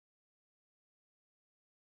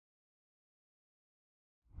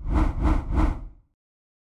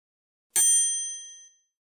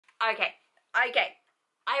Okay.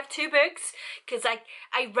 I have 2 books because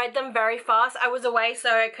I read them very fast. I was away, so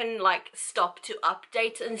I couldn't like stop to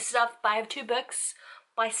update and stuff. But I have 2 books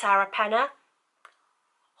by Sarah Penner.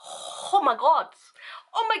 Oh my god.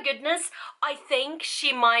 Oh my goodness. I think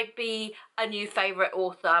she might be a new favorite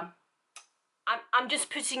author. I'm just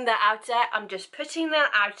putting that out there. I'm just putting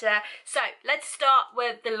that out there. So let's start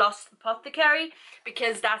with The Lost Apothecary,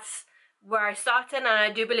 because that's where I started, and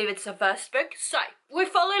I do believe it's the first book. So we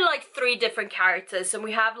follow like 3 different characters, and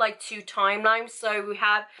we have like 2 timelines. So we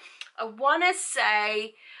have, I want to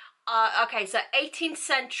say, okay, so 18th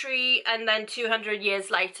century and then 200 years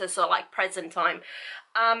later, so like present time.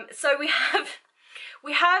 So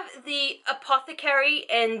we have the apothecary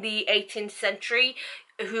in the 18th century,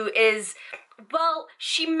 who is, well,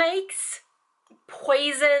 she makes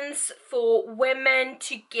poisons for women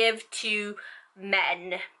to give to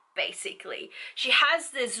men, basically. She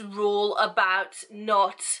has this rule about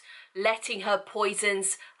not letting her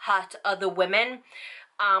poisons hurt other women,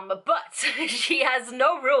 but she has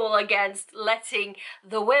no rule against letting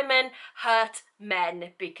the women hurt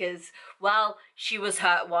men, because, well, she was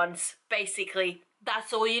hurt once, basically.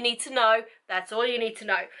 That's all you need to know. That's all you need to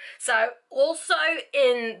know. So also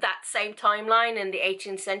in that same timeline in the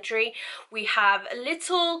 18th century, we have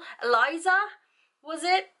little Eliza. Was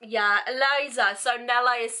it? Yeah, Eliza. So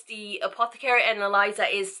Nella is the apothecary and Eliza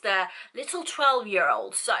is the little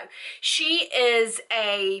 12-year-old. So she is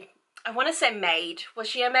a, I want to say maid. Was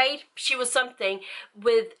she a maid? She was something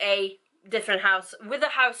with a different house, with a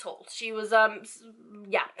household. She was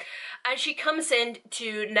yeah, and she comes in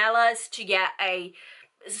to Nella's to get a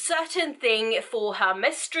certain thing for her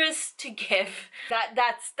mistress to give.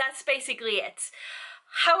 That's basically it.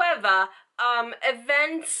 However,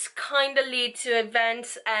 events kind of lead to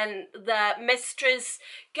events, and the mistress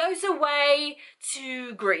goes away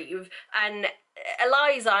to grieve, and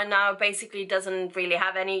Eliza now basically doesn't really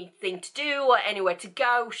have anything to do or anywhere to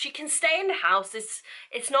go. She can stay in the house.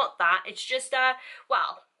 It's not that. It's just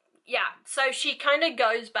well, yeah. So she kind of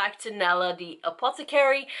goes back to Nella, the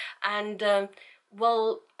apothecary, and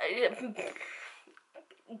well,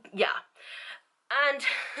 yeah. And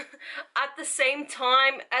at the same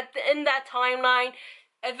time, in that timeline,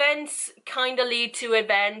 events kind of lead to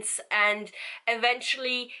events, and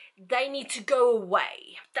eventually they need to go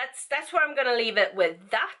away. That's where I'm gonna leave it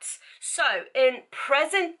with that. So in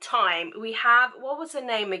present time, we have, what was her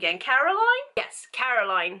name again? Caroline? Yes,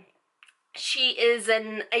 Caroline. She is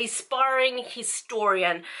an aspiring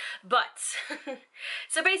historian, but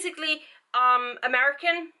so basically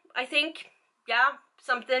American, I think. Yeah,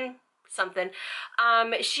 something.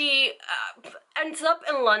 She ends up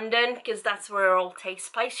in London, because that's where it all takes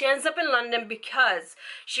place. She ends up in London because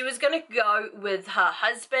she was gonna go with her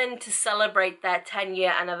husband to celebrate their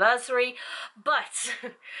 10-year anniversary, but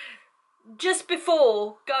just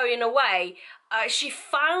before going away, she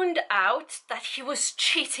found out that he was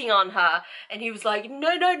cheating on her, and he was like,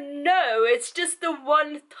 no, it's just the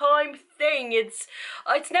one-time thing. It's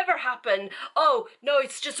never happened. Oh, no,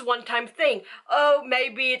 it's just a one-time thing. Oh,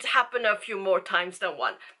 maybe it's happened a few more times than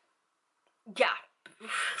one. Yeah.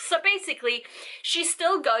 So basically, she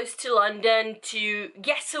still goes to London to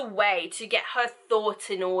get away, to get her thoughts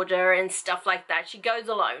in order and stuff like that. She goes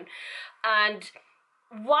alone, and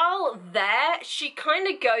while there, she kind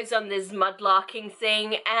of goes on this mudlarking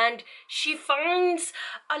thing, and she finds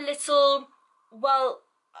a little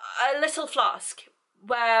flask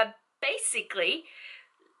where basically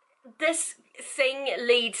this thing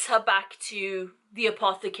leads her back to the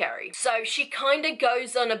apothecary. So she kind of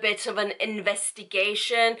goes on a bit of an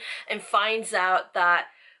investigation and finds out that,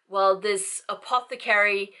 well, this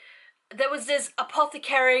apothecary, there was this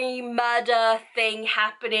apothecary murder thing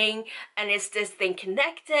happening, and it's this thing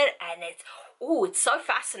connected, and it's so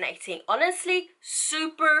fascinating. Honestly,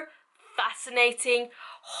 super fascinating.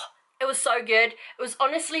 It was so good. It was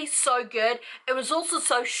honestly so good. It was also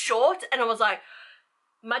so short, and I was like,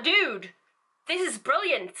 my dude, this is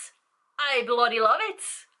brilliant. I bloody love it.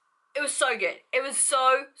 It was so good. It was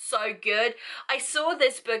so good. I saw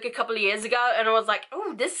this book a couple of years ago, and I was like,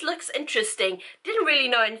 oh, this looks interesting. Didn't really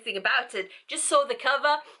know anything about it. Just saw the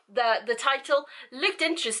cover, the title, looked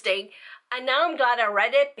interesting. And now I'm glad I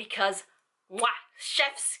read it, because, mwah,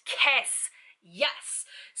 chef's kiss. Yes.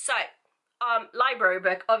 So, library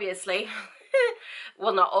book, obviously.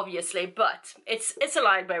 Well, not obviously, but it's a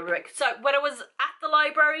library book. So when I was at the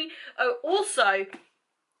library, also,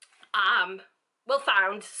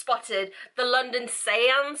 spotted the London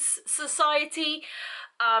Séance Society,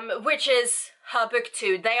 which is her book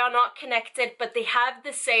too. They are not connected, but they have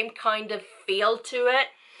the same kind of feel to it.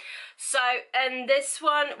 So, and this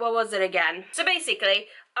one, what was it again? So basically,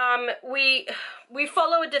 we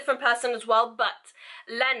follow a different person as well, but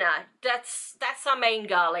Lena, that's our main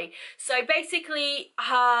girlie. So basically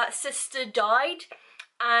her sister died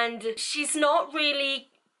and she's not really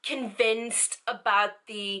convinced about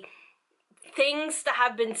the things that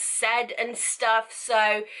have been said and stuff,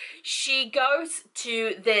 so she goes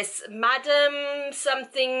to this Madame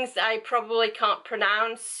somethings I probably can't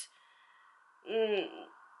pronounce,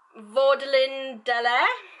 Vaudeline Delaire,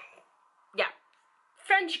 yeah,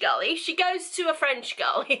 French girlie. She goes to a French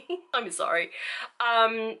girlie. I'm sorry,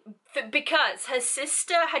 because her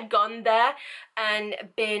sister had gone there and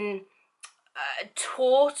been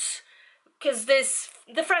taught, because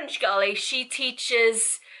the French girlie, she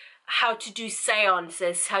teaches how to do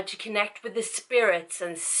seances, how to connect with the spirits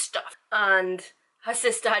and stuff. And her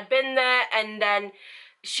sister had been there, and then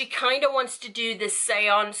she kind of wants to do this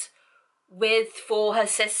seance for her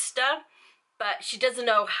sister, but she doesn't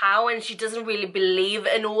know how, and she doesn't really believe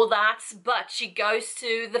in all that, but she goes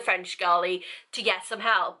to the French girlie to get some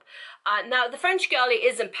help. Now, the French girlie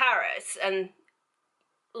is in Paris, and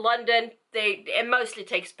London, it mostly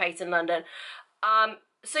takes place in London.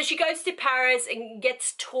 So she goes to Paris and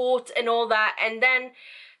gets taught and all that, and then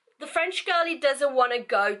the French girlie doesn't want to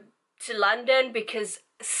go to London because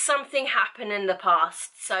something happened in the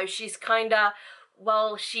past. So she's kind of,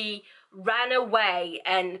 well, she ran away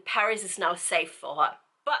and Paris is now safe for her.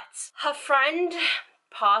 But her friend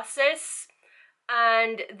passes,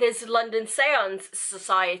 and this London Séance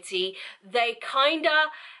Society, they kind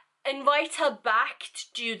of invite her back to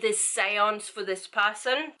do this seance for this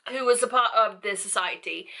person who was a part of the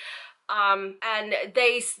society, and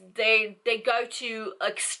they go to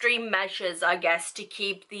extreme measures, I guess, to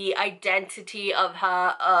keep the identity of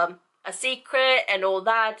her a secret and all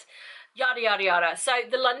that, yada yada yada. So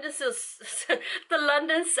the London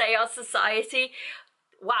Séance Society,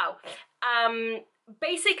 wow,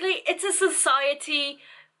 basically it's a society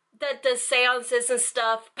that does seances and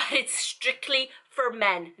stuff, but it's strictly for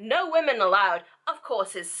men. No women allowed. Of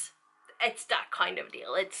course, it's that kind of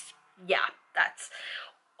deal. Yeah, that's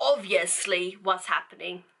obviously what's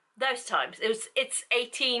happening those times. It's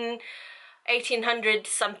 1800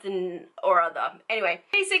 something or other. Anyway,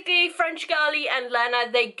 basically French girlie and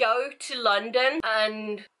Lena, they go to London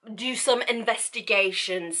and do some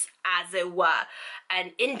investigations, as it were,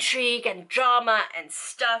 and intrigue and drama and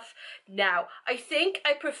stuff. Now, I think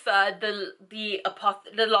I prefer the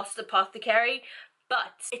Lost Apothecary,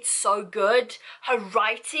 but it's so good. Her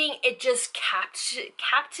writing, it just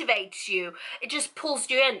captivates you. It just pulls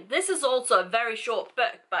you in. This is also a very short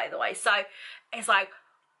book, by the way, so it's like,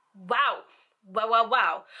 wow.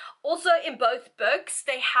 Wow. Also, in both books,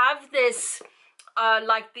 they have this,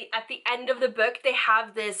 like, at the end of the book, they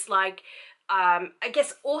have this, like, I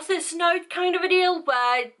guess author's note kind of a deal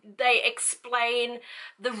where they explain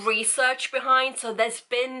the research behind. So there's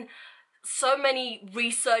been so many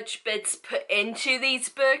research bits put into these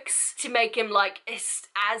books to make him, like,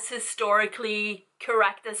 as historically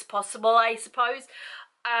correct as possible, I suppose.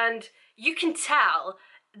 And you can tell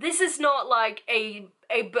this is not like a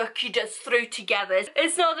book you just threw together.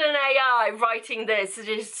 It's not an AI writing this, it's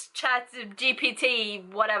just chat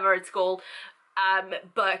GPT, whatever it's called,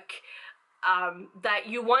 book, that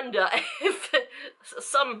you wonder if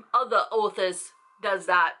some other authors does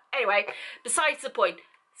that. Anyway, besides the point,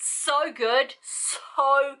 so good,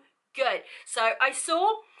 so good. So I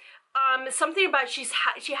saw something about she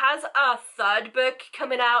has a third book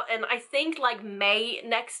coming out in, I think, like May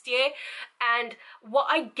next year, and what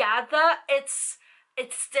I gather, it's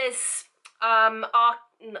this not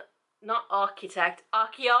architect,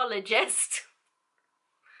 archaeologist,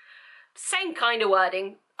 same kind of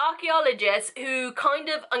wording, archaeologist who kind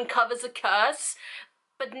of uncovers a curse,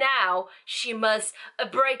 but now she must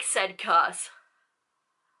break said curse.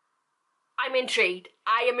 I'm intrigued.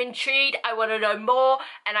 I am intrigued. I want to know more,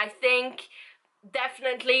 and I think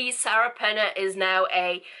definitely Sarah Penner is now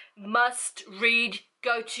a must-read,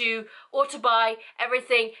 go-to, auto buy,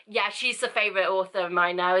 everything. Yeah, she's the favourite author of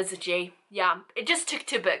mine now, isn't she? Yeah, it just took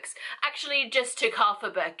 2 books. Actually, it just took half a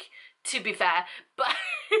book, to be fair, but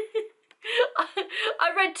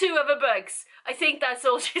I read 2 other books. I think that's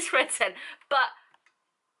all she's written, but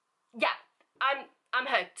yeah, I'm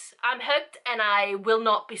hooked. I'm hooked, and I will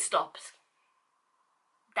not be stopped.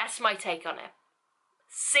 That's my take on it.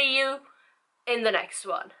 See you in the next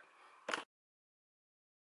one.